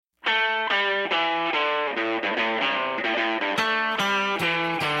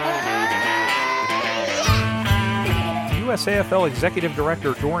USAFL Executive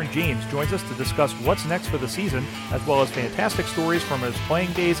Director Doren James joins us to discuss what's next for the season, as well as fantastic stories from his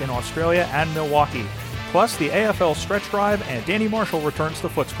playing days in Australia and Milwaukee. Plus, the AFL stretch drive and Danny Marshall returns to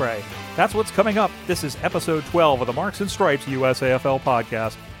Footscray. That's what's coming up. This is episode 12 of the Marks and Stripes USAFL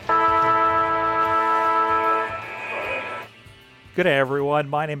podcast. Good day, everyone.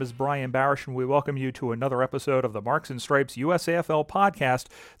 My name is Brian Barish, and we welcome you to another episode of the Marks and Stripes USAFL podcast,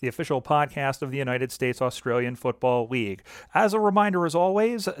 the official podcast of the United States Australian Football League. As a reminder, as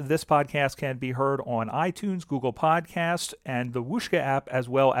always, this podcast can be heard on iTunes, Google Podcasts, and the Wooshka app, as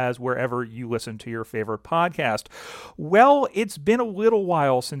well as wherever you listen to your favorite podcast. Well, it's been a little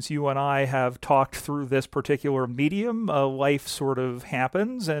while since you and I have talked through this particular medium. Life sort of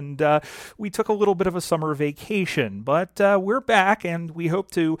happens, and we took a little bit of a summer vacation, but we're back. And we hope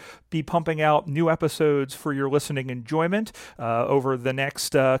to be pumping out new episodes for your listening enjoyment over the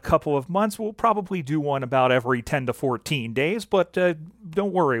next couple of months. We'll probably do one about every 10 to 14 days, but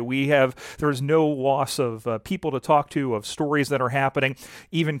don't worry. There's no loss of people to talk to, of stories that are happening,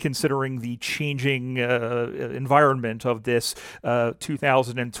 even considering the changing environment of this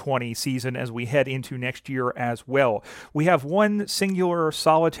 2020 season as we head into next year as well. We have one singular,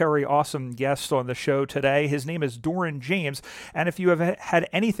 solitary, awesome guest on the show today. His name is Doren James. And if you have had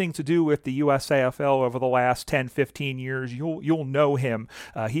anything to do with the USAFL over the last 10, 15 years, you'll know him.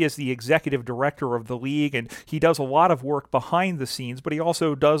 He is the executive director of the league, and he does a lot of work behind the scenes, but he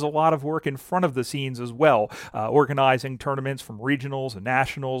also does a lot of work in front of the scenes as well, organizing tournaments from regionals and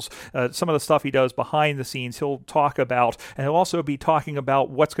nationals. Some of the stuff he does behind the scenes he'll talk about, and he'll also be talking about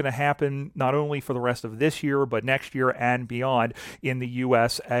what's going to happen not only for the rest of this year, but next year and beyond in the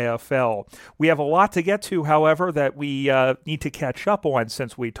USAFL. We have a lot to get to, however, that we need to catch up on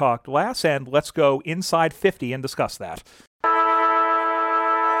since we talked last, and let's go inside 50 and discuss that.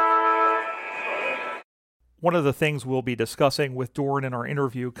 One of the things we'll be discussing with Doren in our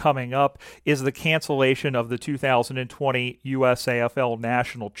interview coming up is the cancellation of the 2020 USAFL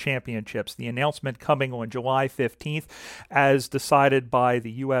National Championships. The announcement coming on July 15th as decided by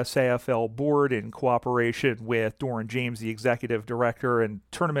the USAFL board in cooperation with Doren James, the executive director and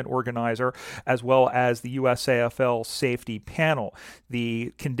tournament organizer, as well as the USAFL safety panel.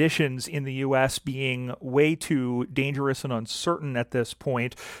 The conditions in the U.S. being way too dangerous and uncertain at this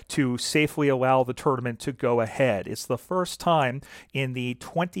point to safely allow the tournament to go ahead. It's the first time in the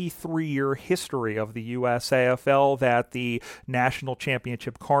 23-year history of the USAFL that the National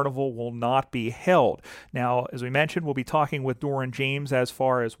Championship Carnival will not be held. Now, as we mentioned, we'll be talking with Doren James as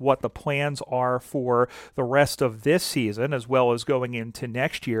far as what the plans are for the rest of this season, as well as going into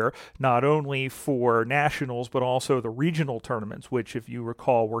next year, not only for nationals, but also the regional tournaments, which, if you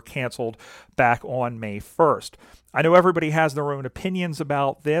recall, were canceled back on May 1st. I know everybody has their own opinions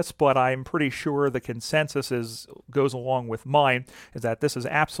about this, but I'm pretty sure the consensus goes along with mine, is that this is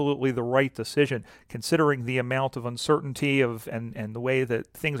absolutely the right decision, considering the amount of uncertainty and the way that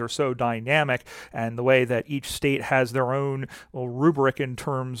things are so dynamic, and the way that each state has their own rubric in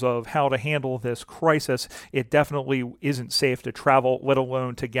terms of how to handle this crisis. It definitely isn't safe to travel, let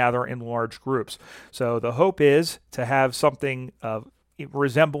alone to gather in large groups. So the hope is to have something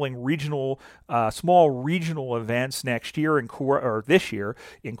resembling small regional events next year or this year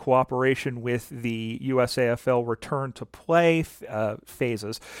in cooperation with the USAFL return to play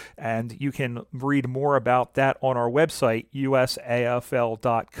phases. And you can read more about that on our website, usafl.com.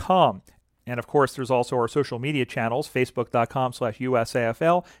 And of course, there's also our social media channels,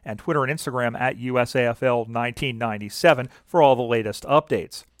 facebook.com/USAFL and Twitter and Instagram at USAFL1997 for all the latest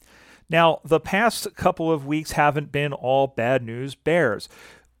updates. Now, the past couple of weeks haven't been all bad news bears.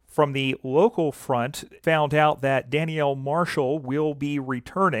 From the local front, found out that Danielle Marshall will be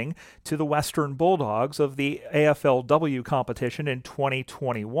returning to the Western Bulldogs of the AFLW competition in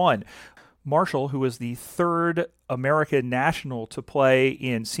 2021. Marshall, who is the third American national to play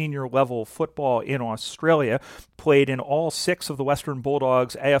in senior level football in Australia, played in all 6 of the Western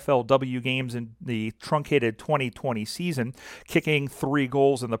Bulldogs AFLW games in the truncated 2020 season, kicking 3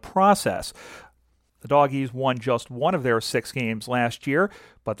 goals in the process. The Doggies won just one of their 6 games last year,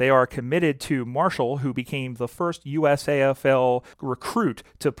 but they are committed to Marshall, who became the first USAFL recruit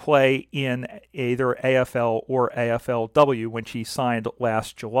to play in either AFL or AFLW when she signed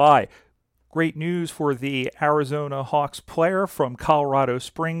last July. Great news for the Arizona Hawks player from Colorado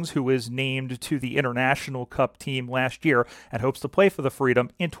Springs, who was named to the International Cup team last year and hopes to play for the Freedom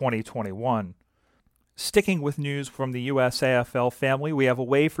in 2021. Sticking with news from the USAFL family, we have a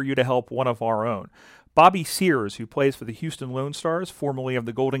way for you to help one of our own. Bobby Sears, who plays for the Houston Lone Stars, formerly of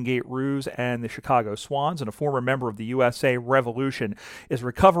the Golden Gate Roos and the Chicago Swans, and a former member of the USA Revolution, is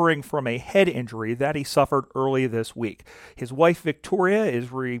recovering from a head injury that he suffered early this week. His wife, Victoria,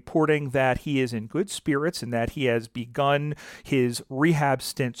 is reporting that he is in good spirits and that he has begun his rehab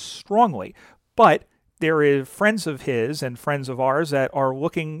stint strongly. But there is friends of his and friends of ours that are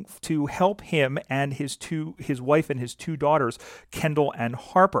looking to help him and his wife and his two daughters, Kendall and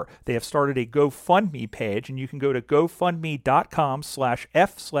Harper. They have started a GoFundMe page, and you can go to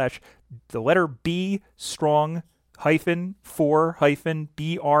gofundme.com/F/B strong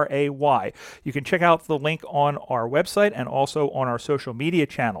 -4-BRAY. You can check out the link on our website and also on our social media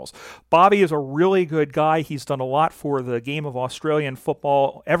channels. Bobby is a really good guy. He's done a lot for the game of Australian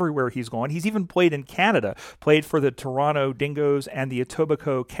football everywhere he's gone. He's even played in Canada, played for the Toronto Dingoes and the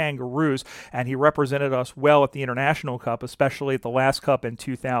Etobicoke Kangaroos, and he represented us well at the International Cup, especially at the last Cup in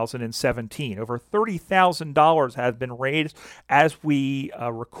 2017. Over $30,000 has been raised as we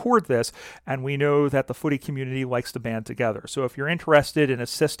record this, and we know that the footy community likes to band together. So if you're interested in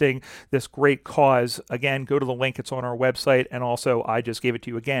assisting this great cause, again, go to the link. It's on our website. And also, I just gave it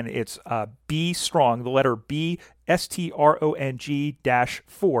to you again. It's B Strong, the letter B,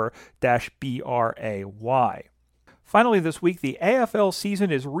 STRONG-4-BRAY. Finally, this week, the AFL season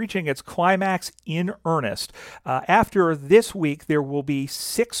is reaching its climax in earnest. After this week, there will be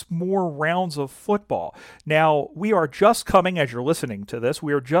 6 more rounds of football. Now, we are just coming, as you're listening to this,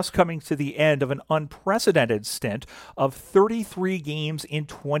 we are just coming to the end of an unprecedented stint of 33 games in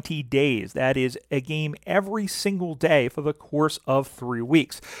 20 days. That is a game every single day for the course of 3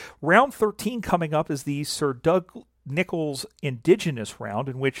 weeks. Round 13 coming up is the Sir Doug Nicholls Indigenous round,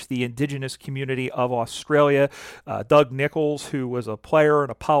 in which the Indigenous community of Australia, Doug Nicholls, who was a player and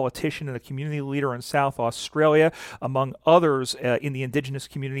a politician and a community leader in South Australia, among others in the Indigenous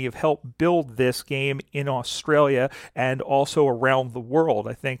community, have helped build this game in Australia and also around the world.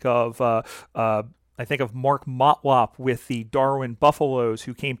 I think of Mark Motlop with the Doren Buffaloes,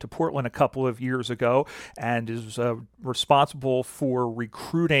 who came to Portland a couple of years ago and is responsible for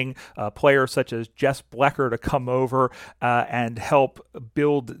recruiting players such as Jess Blecker to come over and help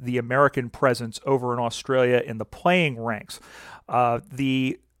build the American presence over in Australia in the playing ranks.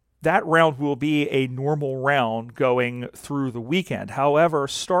 That round will be a normal round going through the weekend. However,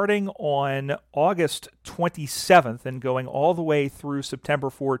 starting on August 27th and going all the way through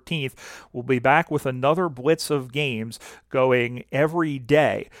September 14th, we'll be back with another blitz of games going every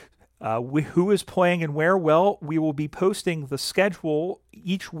day. Who is playing and where? Well, we will be posting the schedule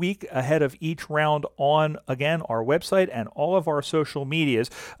each week ahead of each round on, again, our website and all of our social medias,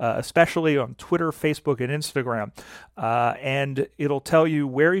 especially on Twitter, Facebook, and Instagram. And it'll tell you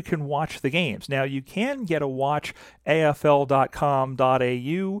where you can watch the games. Now, you can get a watch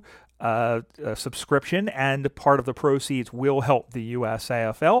AFL.com.au subscription, and part of the proceeds will help the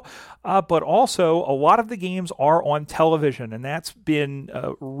USAFL. But also, a lot of the games are on television, and that's been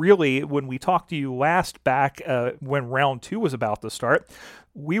really, when we talked to you last back when round 2 was about to start,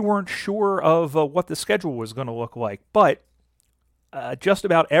 we weren't sure of what the schedule was going to look like. But just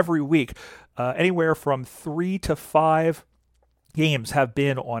about every week, anywhere from 3 to 5 games have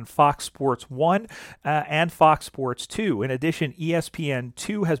been on Fox Sports 1 and Fox Sports 2. In addition, ESPN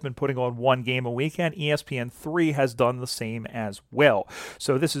 2 has been putting on 1 game a weekend. ESPN 3 has done the same as well.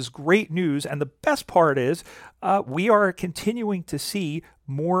 So this is great news, and the best part is we are continuing to see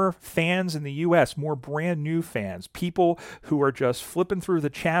more fans in the U.S., more brand new fans, people who are just flipping through the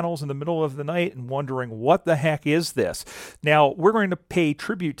channels in the middle of the night and wondering, what the heck is this? Now, we're going to pay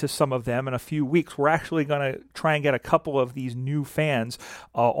tribute to some of them in a few weeks. We're actually going to try and get a couple of these new fans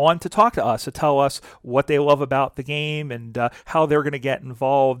on to talk to us, to tell us what they love about the game and how they're going to get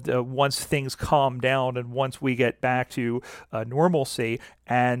involved once things calm down and once we get back to normalcy,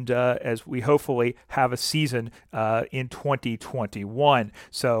 and as we hopefully have a season in 2021.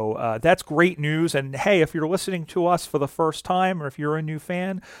 So that's great news. And hey, if you're listening to us for the first time, or if you're a new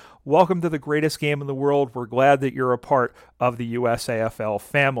fan, welcome to the greatest game in the world. We're glad that you're a part of the USAFL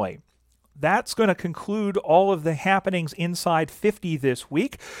family. That's going to conclude all of the happenings inside 50 this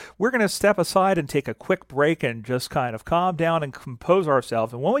week. We're going to step aside and take a quick break and just kind of calm down and compose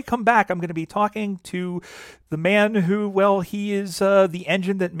ourselves. And when we come back, I'm going to be talking to the man who, well, he is the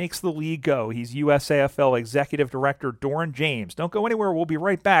engine that makes the league go. He's USAFL Executive Director Doren James. Don't go anywhere. We'll be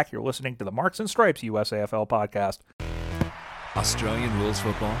right back. You're listening to the Marks and Stripes USAFL podcast. Australian rules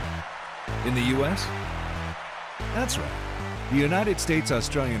football? In the U.S.? That's right. The United States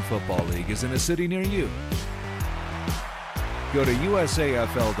Australian Football League is in a city near you. Go to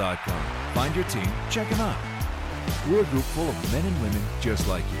USAFL.com, find your team, check them out. We're a group full of men and women just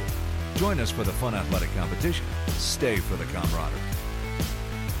like you. Join us for the fun athletic competition. Stay for the camaraderie.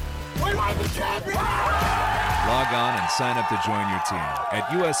 We are the champions! Log on and sign up to join your team at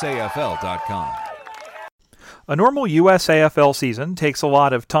USAFL.com. A normal USAFL season takes a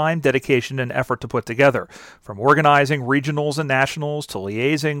lot of time, dedication, and effort to put together. From organizing regionals and nationals to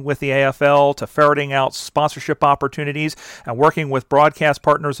liaising with the AFL to ferreting out sponsorship opportunities and working with broadcast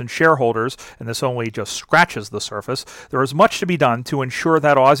partners and shareholders, and this only just scratches the surface, there is much to be done to ensure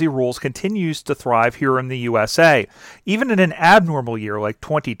that Aussie rules continues to thrive here in the USA. Even in an abnormal year like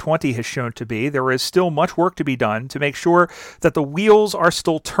 2020 has shown to be, there is still much work to be done to make sure that the wheels are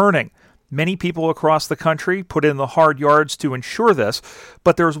still turning. Many people across the country put in the hard yards to ensure this,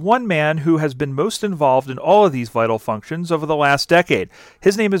 but there's one man who has been most involved in all of these vital functions over the last decade.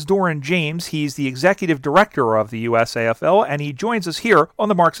 His name is Doren James. He's the executive director of the USAFL, and he joins us here on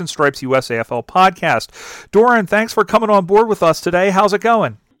the Marks and Stripes USAFL podcast. Doren, thanks for coming on board with us today. How's it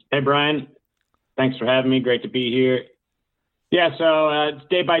going? Hey, Brian. Thanks for having me. Great to be here. Yeah, so it's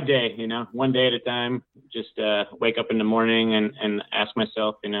day by day, one day at a time. Just wake up in the morning and ask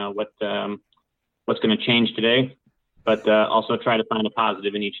myself, what's going to change today, but also try to find a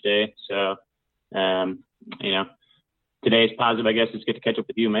positive in each day. So, today's positive, I guess, is get to catch up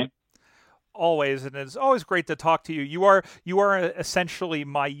with you, mate. Always, and it's always great to talk to you. You are essentially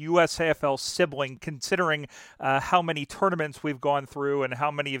my USAFL sibling, considering how many tournaments we've gone through and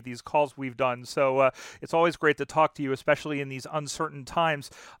how many of these calls we've done. So it's always great to talk to you, especially in these uncertain times.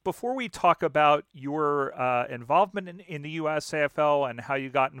 Before we talk about your involvement in the USAFL and how you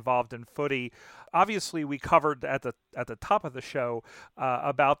got involved in footy, obviously we covered at the top of the show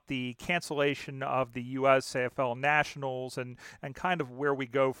about the cancellation of the USAFL Nationals and kind of where we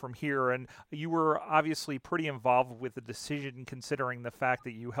go from here. And you were obviously pretty involved with the decision, considering the fact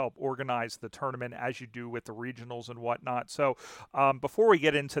that you help organize the tournament as you do with the regionals and whatnot. So before we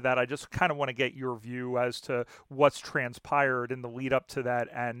get into that, I just kind of want to get your view as to what's transpired in the lead up to that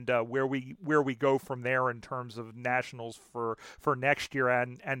and where we go from there in terms of nationals for next year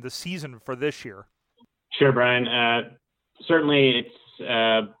and the season for this year. Sure, Brian. Certainly,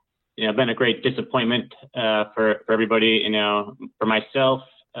 it's been a great disappointment for everybody. For myself,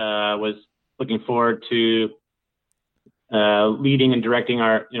 was looking forward to leading and directing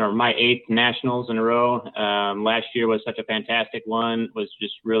our my 8th nationals in a row. Last year was such a fantastic one. Was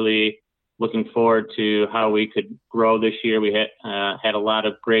just really looking forward to how we could grow this year. We had a lot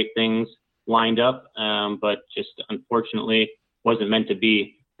of great things lined up, but just unfortunately wasn't meant to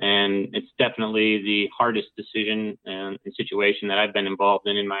be. And it's definitely the hardest decision and situation that I've been involved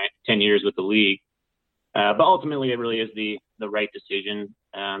in my 10 years with the league. But ultimately, it really is the right decision.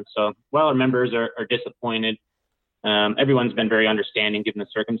 So while our members are disappointed, everyone's been very understanding given the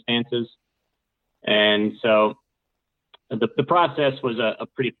circumstances. And so the process was a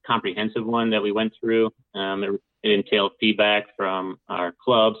pretty comprehensive one that we went through. It entailed feedback from our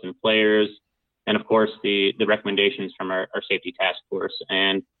clubs and players, and of course the recommendations from our safety task force.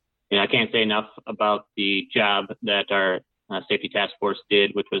 And I can't say enough about the job that our safety task force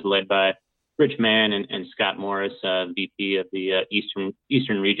did, which was led by Rich Mann and Scott Morris, VP of the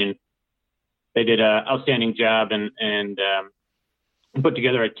Eastern region. They did an outstanding job and put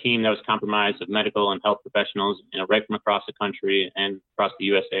together a team that was comprised of medical and health professionals, right from across the country and across the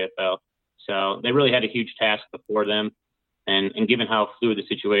USAFL. So they really had a huge task before them. And given how fluid the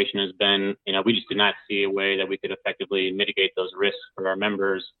situation has been, we just did not see a way that we could effectively mitigate those risks for our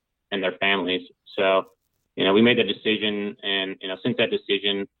members and their families. So, we made that decision, and, since that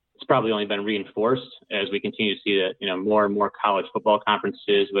decision, it's probably only been reinforced as we continue to see that, more and more college football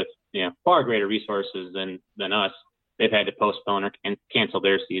conferences with, far greater resources than us, they've had to postpone or cancel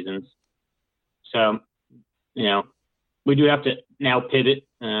their seasons. So, we do have to now pivot.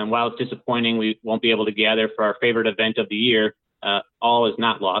 While it's disappointing, we won't be able to gather for our favorite event of the year. All is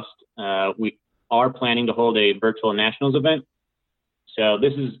not lost. We are planning to hold a virtual nationals event. So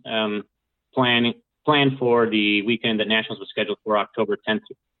this is planned for the weekend that nationals was scheduled for October 10th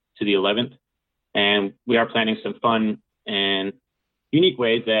to the 11th. And we are planning some fun and unique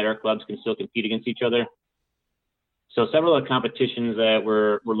ways that our clubs can still compete against each other. So several of the competitions that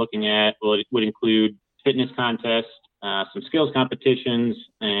we're looking at would include fitness contests, some skills competitions,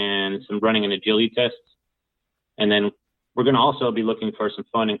 and some running and agility tests. And then we're going to also be looking for some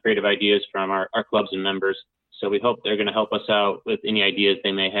fun and creative ideas from our clubs and members. So we hope they're going to help us out with any ideas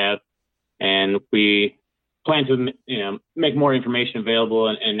they may have. And we plan to, make more information available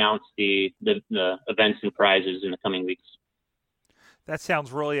and announce the events and prizes in the coming weeks. That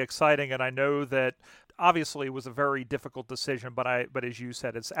sounds really exciting. And I know that obviously it was a very difficult decision, but as you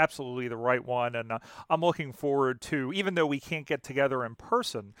said, it's absolutely the right one, and I'm looking forward to, even though we can't get together in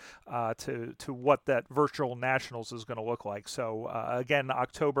person, to what that virtual nationals is going to look like. So again,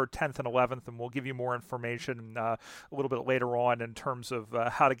 October 10th and 11th, and we'll give you more information a little bit later on in terms of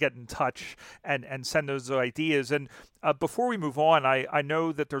how to get in touch and send those ideas. And before we move on, I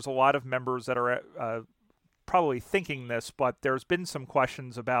know that there's a lot of members that are probably thinking this, but there's been some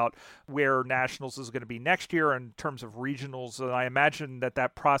questions about where nationals is going to be next year in terms of regionals, and I imagine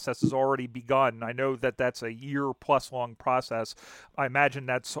that process has already begun. I know that that's a year-plus long process. I imagine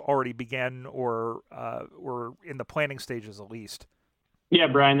that's already begun or in the planning stages at least. Yeah,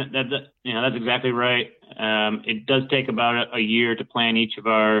 Brian, that's exactly right. It does take about a year to plan each of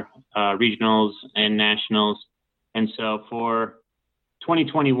our regionals and nationals, and so for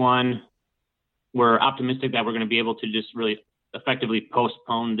 2021. We're optimistic that we're going to be able to just really effectively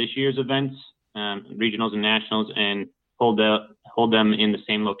postpone this year's events, regionals and nationals, and hold them in the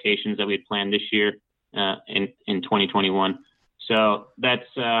same locations that we had planned this year in 2021. So that's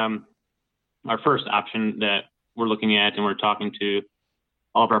our first option that we're looking at, and we're talking to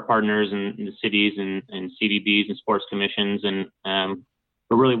all of our partners in the cities and CBBs and sports commissions, and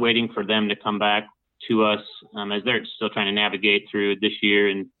we're really waiting for them to come back to us as they're still trying to navigate through this year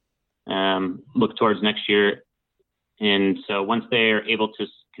and look towards next year. And so once they are able to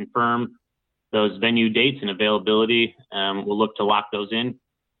confirm those venue dates and availability, we'll look to lock those in.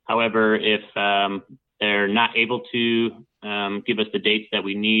 However, if they're not able to give us the dates that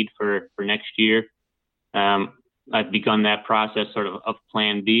we need for next year, I've begun that process sort of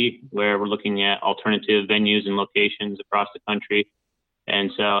Plan B, where we're looking at alternative venues and locations across the country.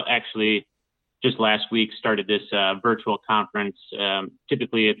 And so actually, just last week started this virtual conference.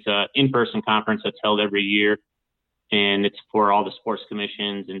 Typically, it's an in-person conference that's held every year, and it's for all the sports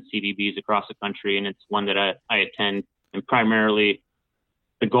commissions and CBBs across the country, and it's one that I attend. And primarily,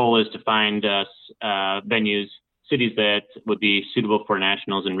 the goal is to find venues, cities that would be suitable for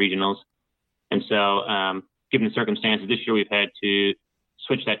nationals and regionals. And so, given the circumstances this year, we've had to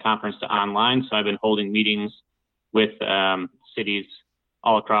switch that conference to online. So I've been holding meetings with cities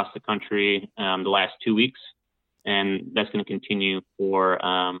all across the country the last 2 weeks, and that's going to continue for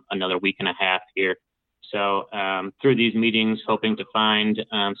another week and a half here. So through these meetings, hoping to find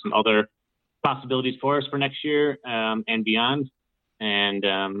some other possibilities for us for next year and beyond. And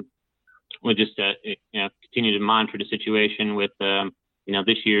we'll just continue to monitor the situation with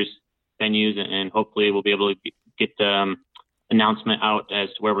this year's venues, and hopefully we'll be able to get the announcement out as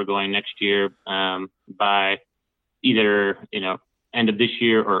to where we're going next year by either end of this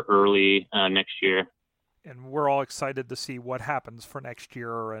year or early next year. And we're all excited to see what happens for next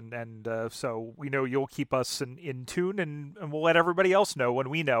year. And so we know you'll keep us in tune, and we'll let everybody else know when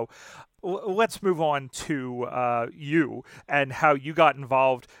we know. Let's move on to you and how you got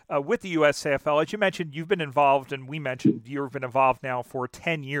involved with the USAFL. As you mentioned, you've been involved, and we mentioned you've been involved now for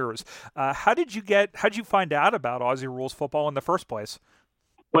 10 years. How did you find out about Aussie Rules football in the first place?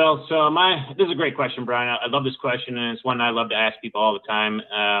 Well, so this is a great question, Brian. I love this question, and it's one I love to ask people all the time.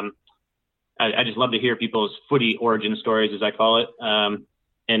 I just love to hear people's footy origin stories, as I call it.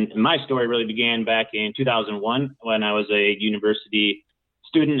 And my story really began back in 2001 when I was a university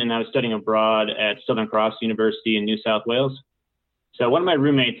student, and I was studying abroad at Southern Cross University in New South Wales. So one of my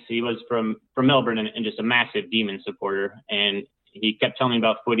roommates, he was from Melbourne and just a massive Demon supporter, and he kept telling me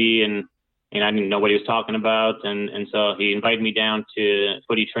about footy, and I didn't know what he was talking about. And so he invited me down to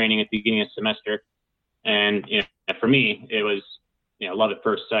footy training at the beginning of the semester. And for me, it was love at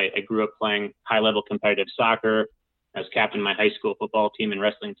first sight. I grew up playing high-level competitive soccer. I was captain of my high school football team and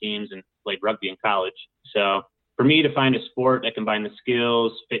wrestling teams, and played rugby in college. So for me to find a sport that combined the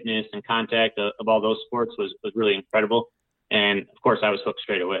skills, fitness, and contact of all those sports was really incredible. And, of course, I was hooked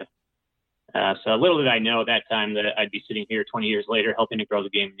straight away. So little did I know at that time that I'd be sitting here 20 years later helping to grow the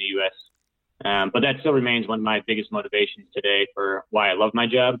game in the U.S. But that still remains one of my biggest motivations today for why I love my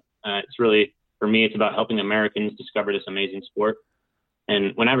job. It's really, for me, it's about helping Americans discover this amazing sport.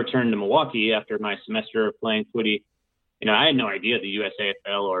 And when I returned to Milwaukee after my semester of playing footy, I had no idea the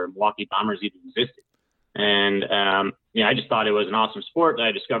USAFL or Milwaukee Bombers even existed. And, I just thought it was an awesome sport that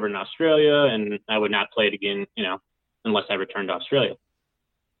I discovered in Australia, and I would not play it again, unless I returned to Australia.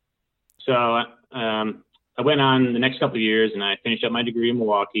 So I went on the next couple of years, and I finished up my degree in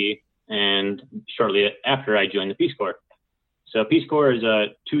Milwaukee, and shortly after I joined the Peace Corps. So Peace Corps is a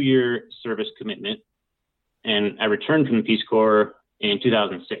 2-year service commitment, and I returned from the Peace Corps in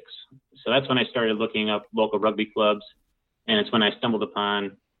 2006. So that's when I started looking up local rugby clubs, and it's when I stumbled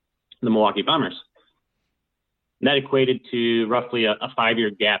upon the Milwaukee Bombers. that equated to roughly a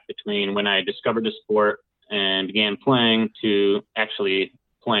 5-year gap between when I discovered the sport and began playing to actually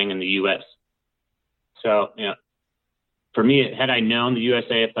playing in the U.S. So, for me, had I known the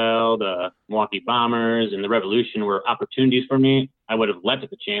USAFL, the Milwaukee Bombers, and the Revolution were opportunities for me, I would have leapt at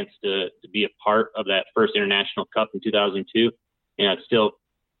the chance to be a part of that first International Cup in 2002. It still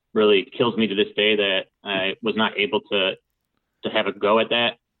really kills me to this day that I was not able to have a go at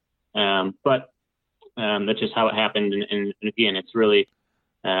that. But that's just how it happened. And again, it's really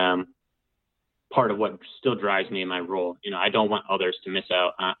part of what still drives me in my role. I don't want others to miss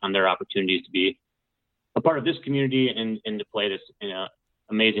out on their opportunities to be a part of this community and to play this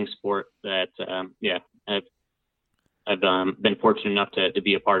amazing sport that I've been fortunate enough to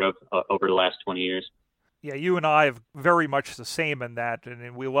be a part of over the last 20 years. Yeah, you and I have very much the same in that,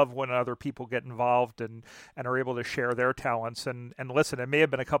 and we love when other people get involved and are able to share their talents. And listen, it may have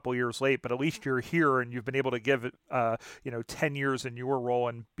been a couple years late, but at least you're here and you've been able to give it, 10 years in your role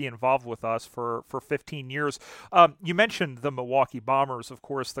and be involved with us for 15 years. You mentioned the Milwaukee Bombers, of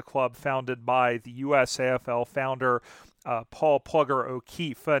course, the club founded by the USAFL founder Paul Plugger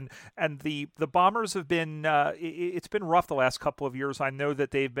O'Keefe, and the Bombers have been it's been rough the last couple of years. I know that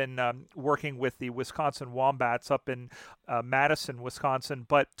they've been working with the Wisconsin Wombats up in Madison, Wisconsin.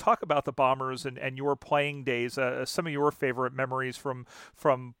 But talk about the Bombers and your playing days. Some of your favorite memories from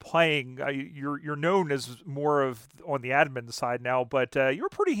playing. You're known as more of on the admin side now, but you're a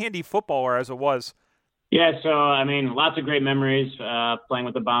pretty handy footballer as it was. Yeah, so, lots of great memories playing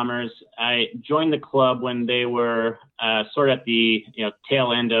with the Bombers. I joined the club when they were sort of at the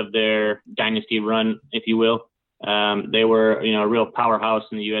tail end of their dynasty run, if you will. They were, a real powerhouse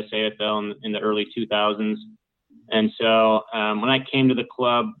in the USAFL in the early 2000s. And so when I came to the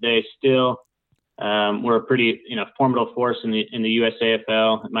club, they still were a pretty, formidable force in the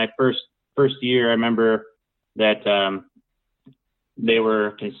USAFL. My first year, I remember that they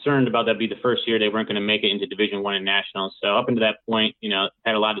were concerned about that be the first year they weren't going to make it into Division I and Nationals. So up until that point,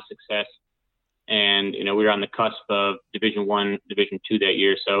 had a lot of success. And, we were on the cusp of Division I, Division II that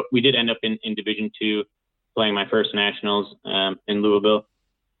year. So we did end up in Division II playing my first Nationals in Louisville,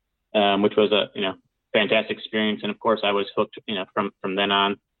 which was a, fantastic experience. And of course I was hooked, from then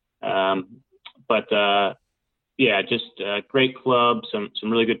on. Just a great club, some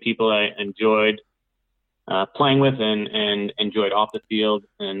really good people I enjoyed playing with and enjoyed off the field.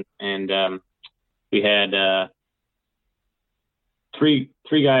 And we had three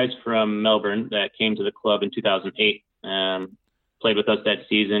guys from Melbourne that came to the club in 2008, played with us that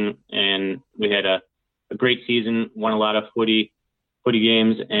season. And we had a great season, won a lot of footy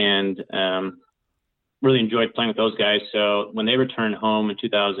games, and really enjoyed playing with those guys. So when they returned home in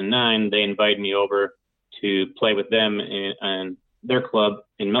 2009, they invited me over to play with them in their club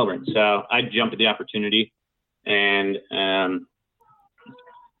in Melbourne. So I jumped at the opportunity and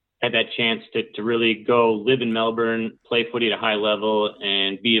had that chance to really go live in Melbourne, play footy at a high level,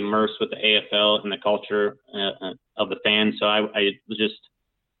 and be immersed with the AFL and the culture of the fans. So I was just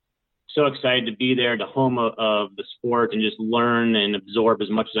so excited to be there, the home of the sport, and just learn and absorb as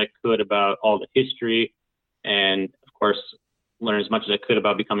much as I could about all the history, and of course learn as much as I could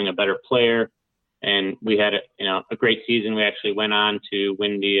about becoming a better player. And we had a great season. We actually went on to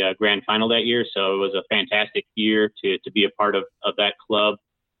win the grand final that year. So it was a fantastic year to be a part of that club.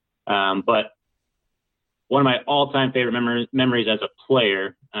 But one of my all-time favorite memories as a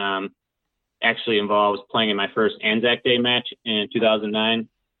player actually involves playing in my first Anzac Day match in 2009.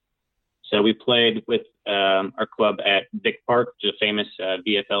 So we played with our club at Vic Park, which is a famous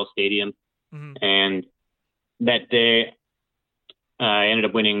VFL stadium. Mm-hmm. And that day, I ended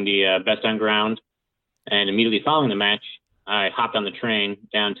up winning the best on ground. And immediately following the match, I hopped on the train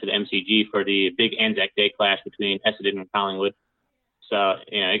down to the MCG for the big Anzac Day clash between Essendon and Collingwood. So,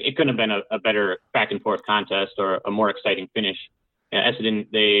 it couldn't have been a better back and forth contest or a more exciting finish. Essendon,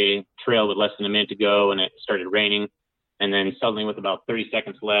 they trailed with less than a minute to go, and it started raining. And then suddenly, with about 30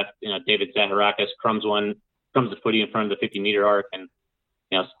 seconds left, David Zaharakis crumbs the footy in front of the 50-meter arc, and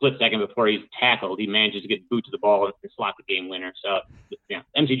split second before he's tackled, he manages to get boot to the ball and slot the game winner. So,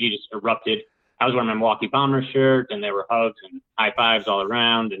 MCG just erupted. I was wearing my Milwaukee Bombers shirt, and there were hugs and high fives all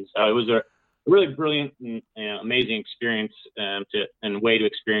around. And so it was a really brilliant and amazing experience and way to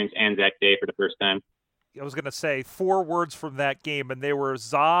experience Anzac Day for the first time. I was going to say 4 words from that game, and they were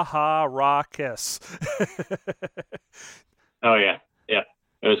Zaharakis. Oh, yeah. Yeah.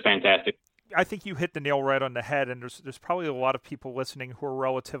 It was fantastic. I think you hit the nail right on the head, and there's probably a lot of people listening who are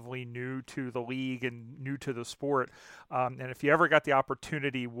relatively new to the league and new to the sport. And if you ever got the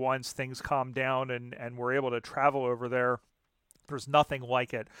opportunity once things calmed down and were able to travel over there, There's nothing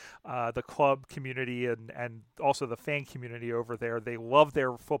like it. The club community and also the fan community over there, they love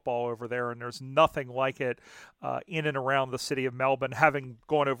their football over there, and there's nothing like it in and around the city of Melbourne, having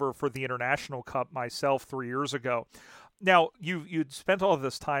gone over for the International Cup myself 3 years ago. Now, you'd spent all of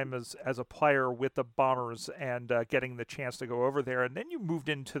this time as a player with the Bombers and getting the chance to go over there, and then you moved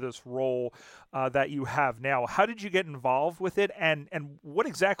into this role that you have now. How did you get involved with it, and what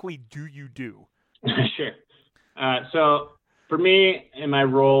exactly do you do? Sure. So for me, in my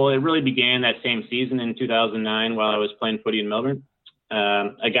role, it really began that same season in 2009 while I was playing footy in Melbourne.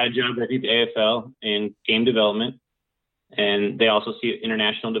 I got a job at the AFL in game development, and they also see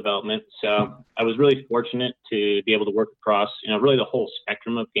international development. So I was really fortunate to be able to work across, really the whole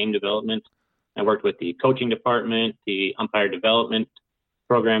spectrum of game development. I worked with the coaching department, the umpire development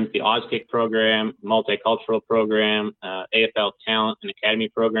programs, the AusKick program, multicultural program, AFL talent and academy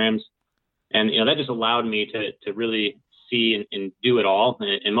programs. And, that just allowed me to really see and do it all.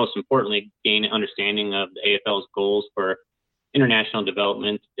 And most importantly, gain an understanding of the AFL's goals for international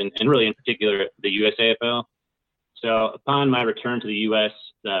development and really in particular, the USAFL. So upon my return to the U.S.,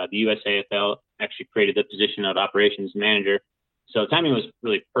 the USAFL actually created the position of operations manager. So timing was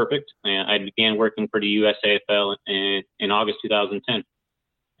really perfect. I began working for the USAFL in August 2010.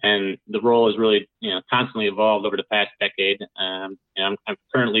 And the role has really, constantly evolved over the past decade. I'm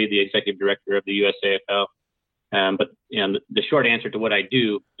currently the executive director of the USAFL. But the short answer to what I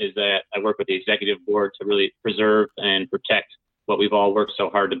do is that I work with the executive board to really preserve and protect what we've all worked so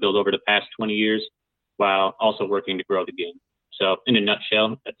hard to build over the past 20 years, while also working to grow the game. So, in a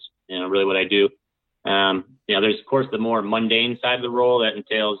nutshell, that's really what I do. There's of course the more mundane side of the role that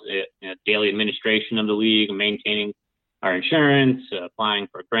entails daily administration of the league, maintaining our insurance, applying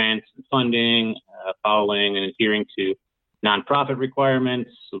for grants and funding, following and adhering to nonprofit requirements,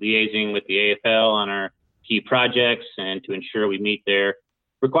 liaising with the AFL on our key projects, and to ensure we meet their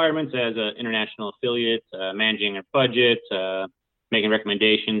requirements as an international affiliate, managing our budget, making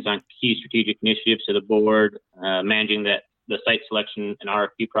recommendations on key strategic initiatives to the board, managing the site selection and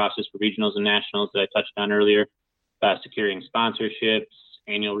RFP process for regionals and nationals that I touched on earlier, securing sponsorships,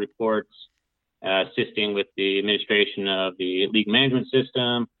 annual reports, assisting with the administration of the league management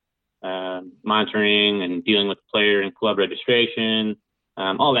system, monitoring and dealing with player and club registration,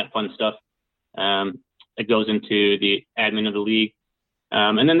 all that fun stuff that goes into the admin of the league.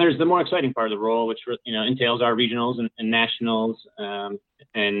 And then there's the more exciting part of the role, which entails our regionals and nationals.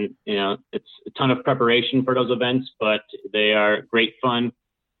 It's a ton of preparation for those events, but they are great fun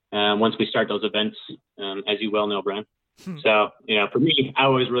once we start those events, as you well know, Brian. So, for me, I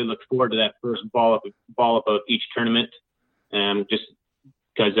always really look forward to that first ball up of each tournament, just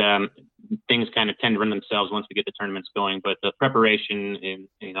because things kind of tend to run themselves once we get the tournaments going. But the preparation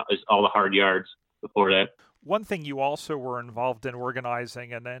is all the hard yards before that. One thing you also were involved in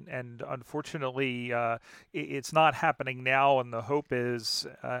organizing, and unfortunately, it's not happening now. And the hope is,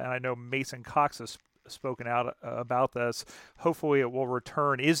 and I know Mason Cox has spoken out about this, hopefully it will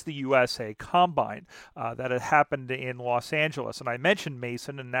return, is the USA Combine that had happened in Los Angeles. And I mentioned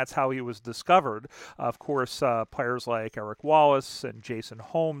Mason, and that's how he was discovered. Of course, players like Eric Wallace and Jason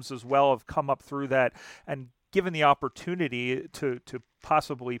Holmes as well have come up through that and given the opportunity to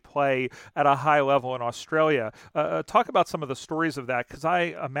possibly play at a high level in Australia. Talk about some of the stories of that, because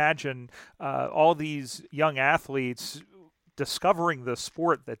I imagine all these young athletes discovering the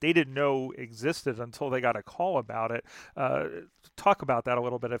sport that they didn't know existed until they got a call about it. Talk about that a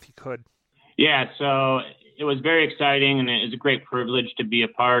little bit if you could. Yeah, so it was very exciting, and it was a great privilege to be a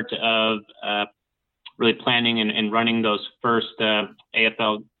part of really planning and running those first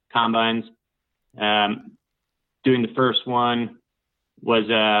AFL combines. Doing the first one was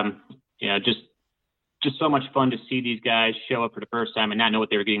just so much fun to see these guys show up for the first time and not know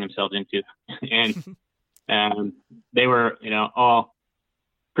what they were getting themselves into. And they were, all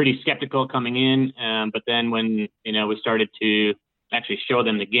pretty skeptical coming in. But then when, we started to actually show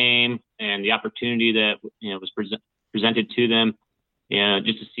them the game and the opportunity that, was presented to them,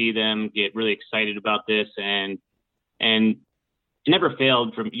 just to see them get really excited about this and it never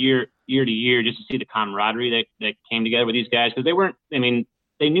failed from year to year just to see the camaraderie that came together with these guys, because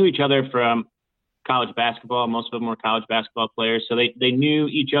they knew each other from college basketball. Most of them were college basketball players, so they knew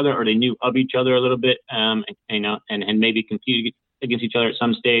each other, or they knew of each other a little bit, and maybe competed against each other at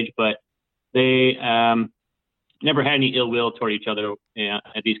some stage, but they never had any ill will toward each other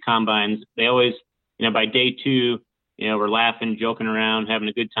at these combines. They always, by day two, we're laughing, joking around, having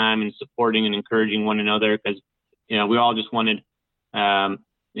a good time, and supporting and encouraging one another, because we all just wanted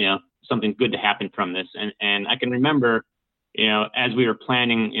something good to happen from this. And I can remember, as we were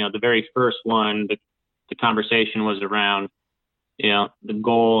planning, the very first one, the conversation was around, the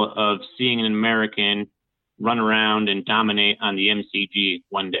goal of seeing an American run around and dominate on the MCG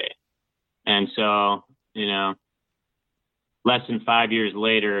one day. And so, less than 5 years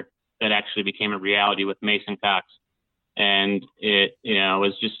later, that actually became a reality with Mason Cox. And it,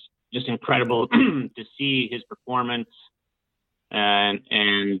 was just incredible to see his performance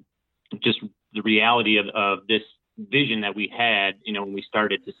and just the reality of this vision that we had, when we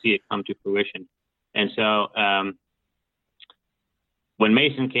started to see it come to fruition. And so, when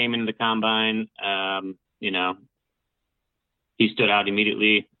Mason came into the combine, he stood out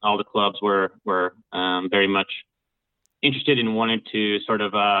immediately. All the clubs were very much interested and wanted to sort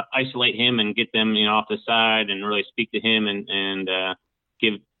of isolate him and get them, off the side and really speak to him and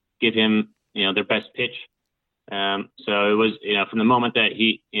give him, their best pitch. So it was, from the moment that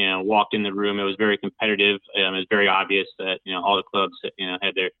he, walked in the room, it was very competitive. It was very obvious that, all the clubs,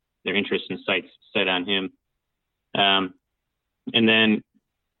 had their interests and sights set on him. And then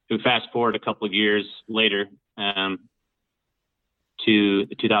we fast forward a couple of years later to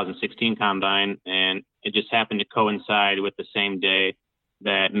the 2016 Combine, and it just happened to coincide with the same day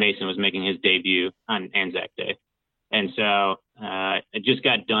that Mason was making his debut on Anzac Day. And so I just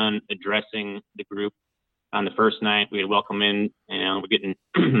got done addressing the group on the first night. We had welcome in, we're getting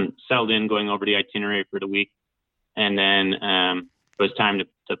settled in, going over the itinerary for the week. And then it was time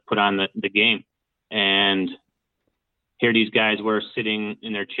to put on the game. And here these guys were sitting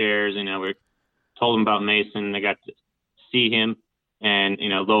in their chairs, we told them about Mason. They got to see him, and,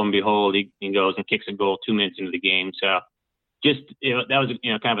 lo and behold, he goes and kicks a goal 2 minutes into the game. So just, that was,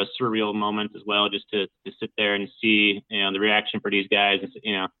 kind of a surreal moment as well, just to sit there and see, the reaction for these guys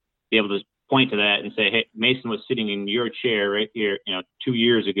and, be able to point to that and say, hey, Mason was sitting in your chair right here, 2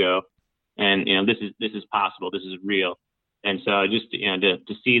 years ago. And, this is possible. This is real. And so just,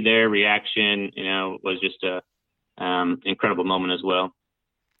 to see their reaction, was just a incredible moment as well.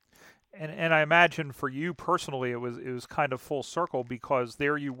 And I imagine for you personally, it was kind of full circle, because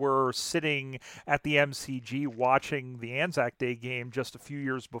there you were sitting at the MCG watching the Anzac Day game just a few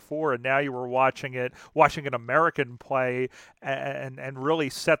years before, and now you were watching an American play and really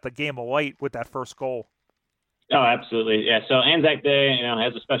set the game alight with that first goal. Oh, absolutely. Yeah. So Anzac Day,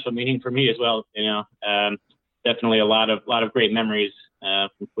 has a special meaning for me as well. Definitely a lot of great memories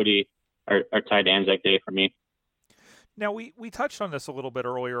from footy are tied to Anzac Day for me. Now, we touched on this a little bit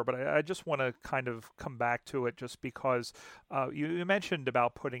earlier, but I just want to kind of come back to it just because you mentioned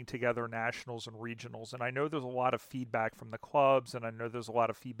about putting together nationals and regionals, and I know there's a lot of feedback from the clubs, and I know there's a lot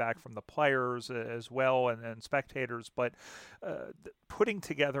of feedback from the players as well and spectators, but putting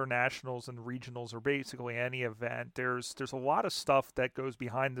together nationals and regionals, or basically any event, there's a lot of stuff that goes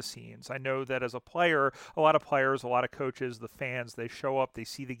behind the scenes. I know that as a player, a lot of players, a lot of coaches, the fans, they show up, they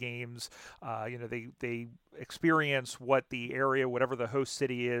see the games, they experience what the area, whatever the host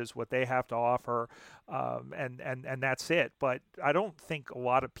city is, what they have to offer, and that's it. But I don't think a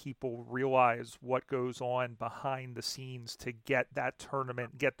lot of people realize what goes on behind the scenes to get that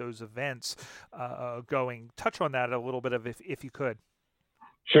tournament, get those events going. Touch on that a little bit, if you could.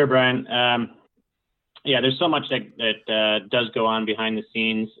 Sure, Brian. There's so much that does go on behind the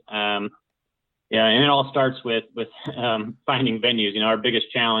scenes. And it all starts with finding venues. Our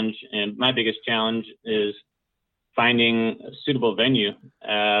biggest challenge, and my biggest challenge, is finding a suitable venue.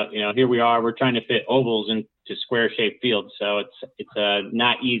 Here we are, we're trying to fit ovals into square-shaped fields, so it's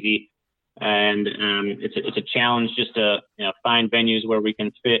not easy, and it's a challenge just to find venues where we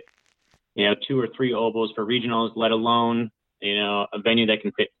can fit 2 or 3 ovals for regionals, let alone a venue that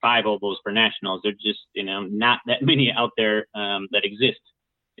can fit 5 ovals for nationals. There's just not that many out there that exist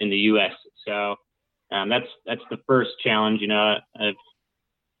in the U.S. So that's the first challenge. I've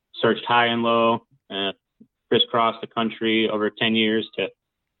searched high and low, crisscrossed the country over 10 years to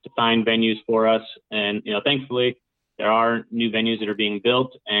find venues for us. And, thankfully, there are new venues that are being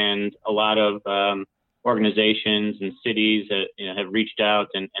built, and a lot of organizations and cities that have reached out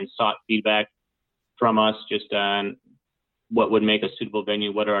and sought feedback from us just on what would make a suitable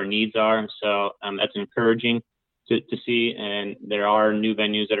venue, what our needs are. So that's encouraging to see. And there are new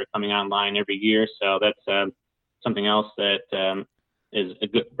venues that are coming online every year. So that's something else that is a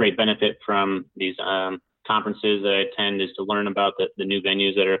great benefit from these conferences that I attend, is to learn about the new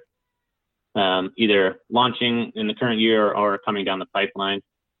venues that are either launching in the current year or coming down the pipeline.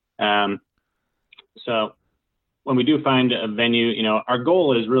 So when we do find a venue, our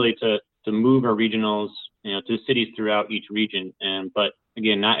goal is really to move our regionals, to cities throughout each region. But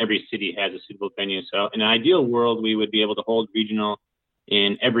again, not every city has a suitable venue. So in an ideal world, we would be able to hold regional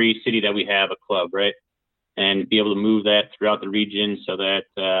in every city that we have a club, right? And be able to move that throughout the region so that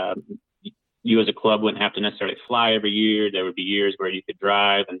you as a club wouldn't have to necessarily fly every year. There would be years where you could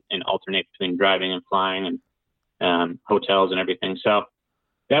drive and alternate between driving and flying and hotels and everything. So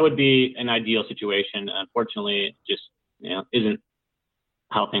that would be an ideal situation. Unfortunately, it just isn't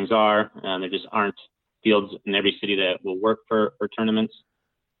how things are. There just aren't fields in every city that will work for tournaments.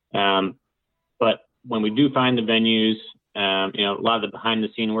 But when we do find the venues, a lot of the behind the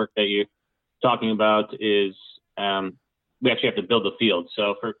scene work that you're talking about is we actually have to build the field.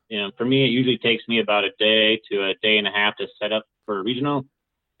 So for me, it usually takes me about a day to a day and a half to set up for a regional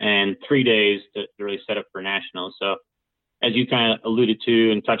and 3 days to really set up for national. So as you kind of alluded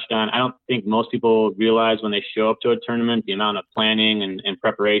to and touched on, I don't think most people realize when they show up to a tournament, the amount of planning and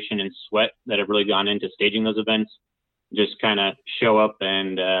preparation and sweat that have really gone into staging those events. Just kind of show up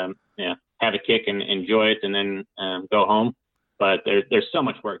and have a kick and enjoy it and then go home. But there's so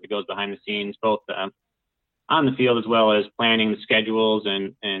much work that goes behind the scenes, both on the field as well as planning the schedules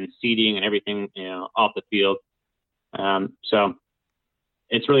and seating and everything, off the field. So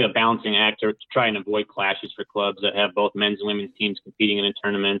it's really a balancing act to try and avoid clashes for clubs that have both men's and women's teams competing in a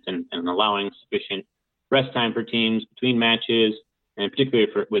tournament and allowing sufficient rest time for teams between matches, and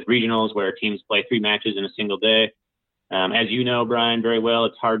particularly with regionals where teams play 3 matches in a single day. As you know, Brian, very well,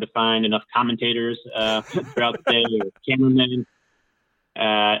 it's hard to find enough commentators throughout the day or cameramen.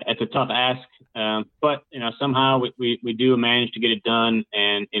 It's a tough ask, but somehow we do manage to get it done.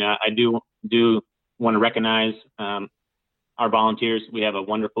 And I do want to recognize our volunteers. We have a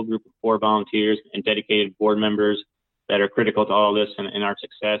wonderful group of 4 volunteers and dedicated board members that are critical to all this and our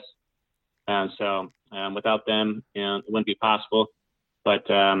success. So without them, it wouldn't be possible. But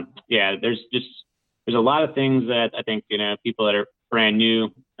there's a lot of things that I think people that are brand new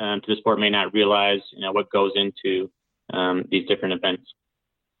to the sport may not realize what goes into these different events.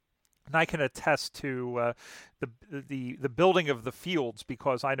 And I can attest to the building of the fields,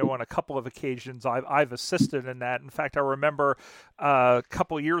 because I know on a couple of occasions I've assisted in that. In fact, I remember a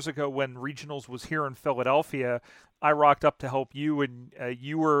couple of years ago when regionals was here in Philadelphia, I rocked up to help you, and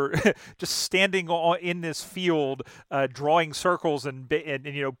you were just standing in this field, drawing circles and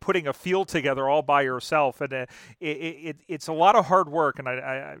putting a field together all by yourself. And it's a lot of hard work. And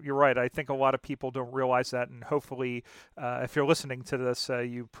you're right. I think a lot of people don't realize that. And hopefully, if you're listening to this,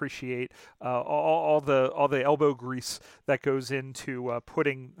 you appreciate all the elbow grease that goes into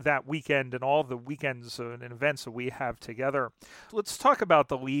putting that weekend and all the weekends and events that we have together. Let's talk about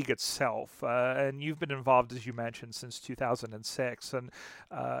the league itself. And you've been involved, as you mentioned, since 2006, and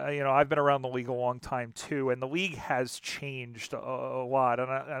I've been around the league a long time too, and the league has changed a lot, and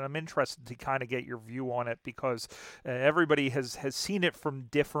I'm interested to kind of get your view on it, because everybody has seen it from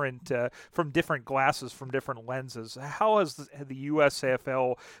different glasses, from different lenses. How has the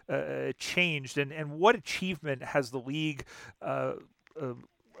USAFL changed, and what achievement has the league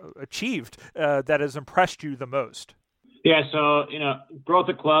achieved that has impressed you the most? Yeah, so growth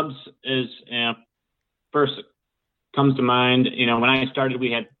of clubs is first comes to mind. When I started, we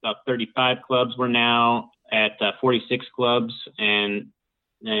had about 35 clubs. We're now at 46 clubs, and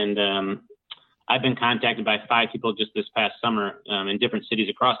I've been contacted by 5 people just this past summer in different cities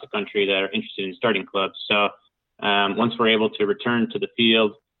across the country that are interested in starting clubs. So once we're able to return to the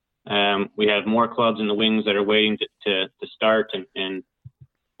field, we have more clubs in the wings that are waiting to start, and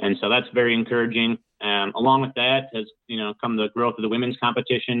so that's very encouraging. Along with that has come the growth of the women's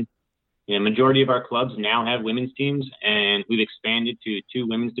competition. The majority of our clubs now have women's teams, and we've expanded to 2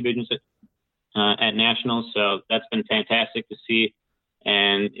 women's divisions at nationals. So that's been fantastic to see,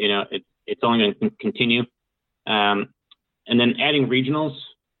 and it's only going to continue. And then adding regionals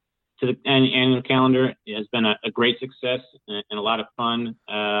to the annual calendar has been a great success and a lot of fun.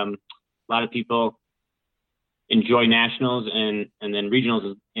 A lot of people enjoy nationals, and then regionals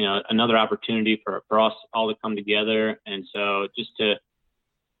is another opportunity for us all to come together. And so just to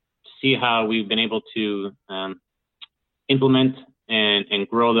see how we've been able to implement and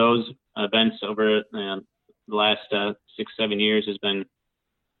grow those events over the last 6-7 years has been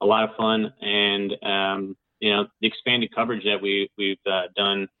a lot of fun. And the expanded coverage that we've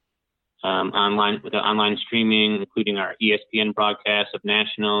done online with the online streaming, including our ESPN broadcast of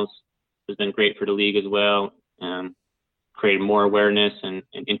nationals, has been great for the league as well. Created more awareness and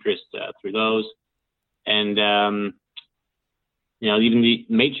interest through those. And even the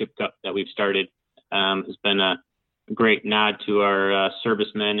Mateship Cup that we've started has been a great nod to our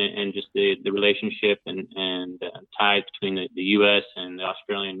servicemen and just the relationship and ties between the U.S. and the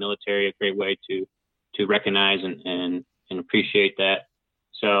Australian military. A great way to recognize and appreciate that.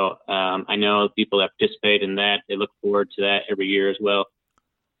 So I know people that participate in that, they look forward to that every year as well.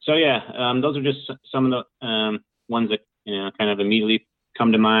 So those are just some of the ones that kind of immediately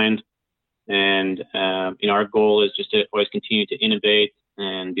come to mind. And, our goal is just to always continue to innovate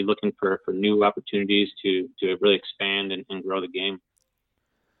and be looking for new opportunities to really expand and grow the game.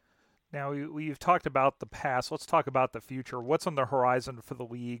 Now, we've talked about the past. Let's talk about the future. What's on the horizon for the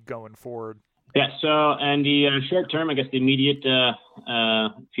league going forward? Yeah, so in the short term, I guess the immediate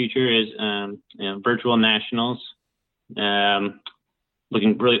future is virtual nationals.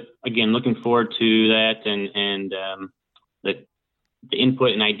 Looking forward to that and the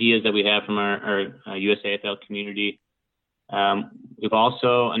input and ideas that we have from our USAFL community. We've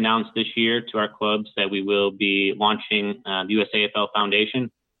also announced this year to our clubs that we will be launching the USAFL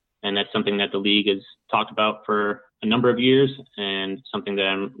Foundation. And that's something that the league has talked about for a number of years and something that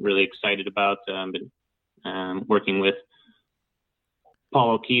I'm really excited about. Been working with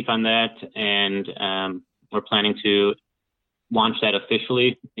Paul O'Keefe on that, and we're planning to launch that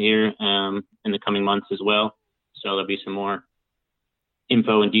officially here in the coming months as well. So there'll be some more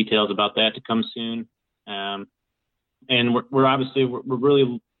info and details about that to come soon. And we're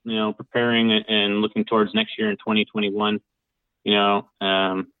really, preparing and looking towards next year in 2021.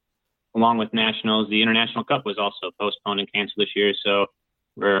 Along with nationals, the International Cup was also postponed and canceled this year. So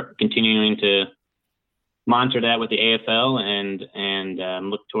we're continuing to monitor that with the AFL and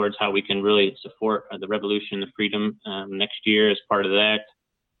look towards how we can really support the revolution, the freedom next year as part of that.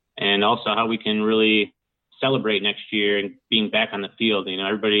 And also how we can really celebrate next year and being back on the field.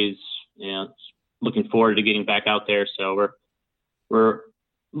 Everybody's, looking forward to getting back out there. So we're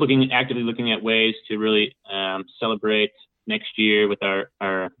actively looking at ways to really celebrate next year with our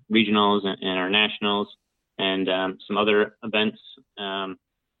regionals and our nationals and some other events. And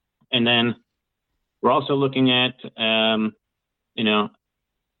then we're also looking at, finding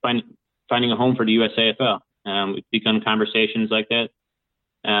a home for the USAFL. We've begun conversations like that,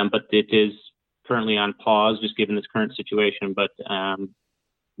 but it is currently on pause just given this current situation. But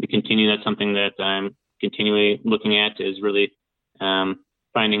we continue. That's something that I'm continually looking at, is really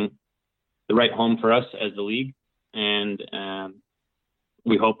finding the right home for us as the league. And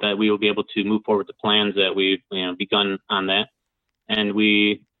we hope that we will be able to move forward the plans that we've begun on that. And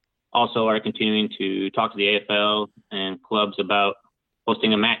we also are continuing to talk to the AFL and clubs about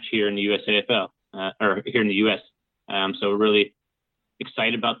hosting a match here in the USAFL or here in the US. So we're really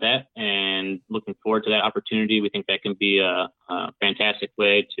excited about that and looking forward to that opportunity. We think that can be a fantastic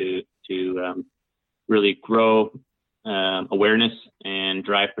way to really grow awareness and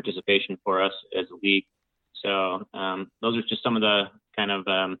drive participation for us as a league. So those are just some of the kind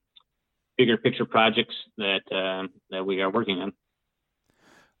of bigger picture projects that we are working on.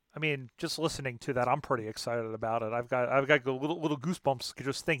 I mean, just listening to that, I'm pretty excited about it. I've got little goosebumps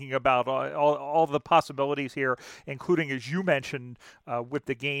just thinking about all the possibilities here, including, as you mentioned, with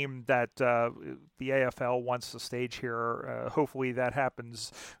the game that the AFL wants to stage here. Hopefully that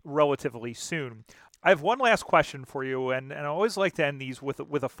happens relatively soon. I have one last question for you, and I always like to end these with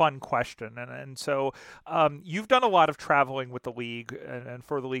a fun question. And so you've done a lot of traveling with the league and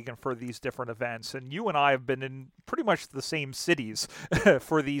for the league and for these different events, and you and I have been in pretty much the same cities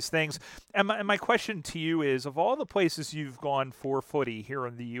for these things. And my question to you is, of all the places you've gone for footy here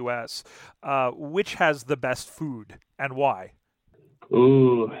in the U.S., which has the best food and why?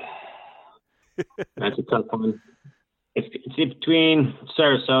 Ooh, that's a tough one. It's between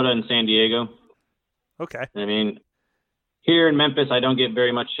Sarasota and San Diego. Okay. I mean, here in Memphis, I don't get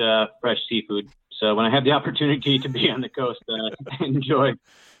very much fresh seafood. So when I have the opportunity to be on the coast, I enjoy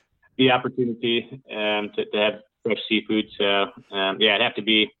the opportunity to have fresh seafood. So, it'd have to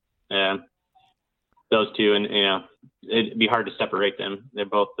be those two. And, it'd be hard to separate them. They're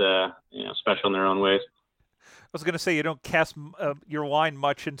both, special in their own ways. I was going to say, you don't cast your line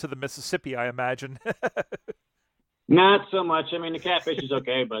much into the Mississippi, I imagine. Not so much. I mean, the catfish is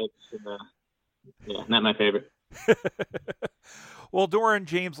okay, but it's not my favorite. Well, Doren,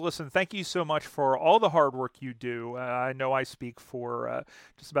 James, listen, thank you so much for all the hard work you do. I know I speak for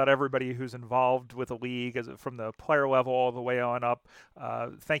just about everybody who's involved with the league, from the player level all the way on up.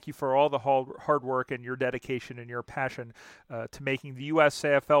 Thank you for all the hard work and your dedication and your passion to making the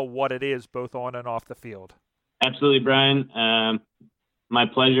USAFL what it is, both on and off the field. Absolutely, Brian. My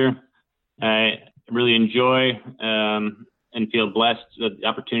pleasure. I really enjoy and feel blessed with the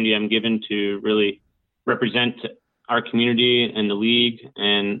opportunity I'm given to really represent our community and the league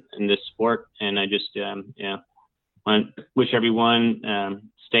and this sport. And I just, want to wish everyone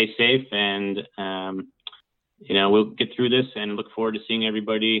stay safe and, we'll get through this and look forward to seeing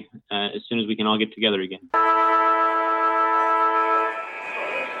everybody as soon as we can all get together again.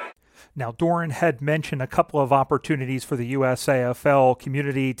 Now, Doren had mentioned a couple of opportunities for the USAFL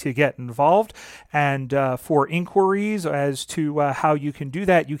community to get involved, and for inquiries as to how you can do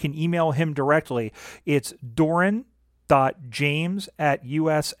that, you can email him directly. It's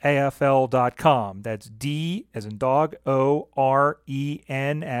doren.james@usafl.com. That's D as in dog,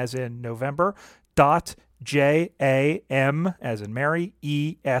 O-R-E-N as in November, J-A-M as in Mary,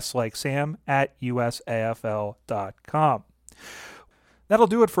 E-S like Sam, @usafl.com. That'll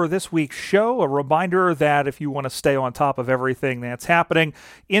do it for this week's show. A reminder that if you want to stay on top of everything that's happening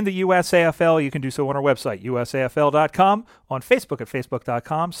in the USAFL, you can do so on our website, usafl.com, on Facebook at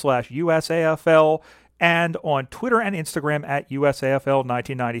facebook.com/USAFL, and on Twitter and Instagram at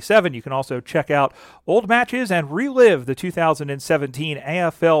USAFL1997. You can also check out old matches and relive the 2017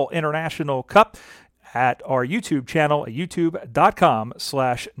 AFL International Cup at our YouTube channel,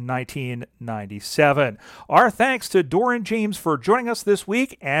 youtube.com/1997. Our thanks to Doren James for joining us this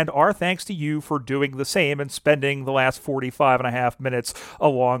week, and our thanks to you for doing the same and spending the last 45 and a half minutes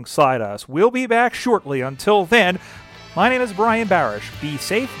alongside us. We'll be back shortly. Until then, my name is Brian Barish. Be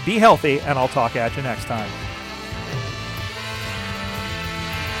safe, be healthy, and I'll talk at you next time.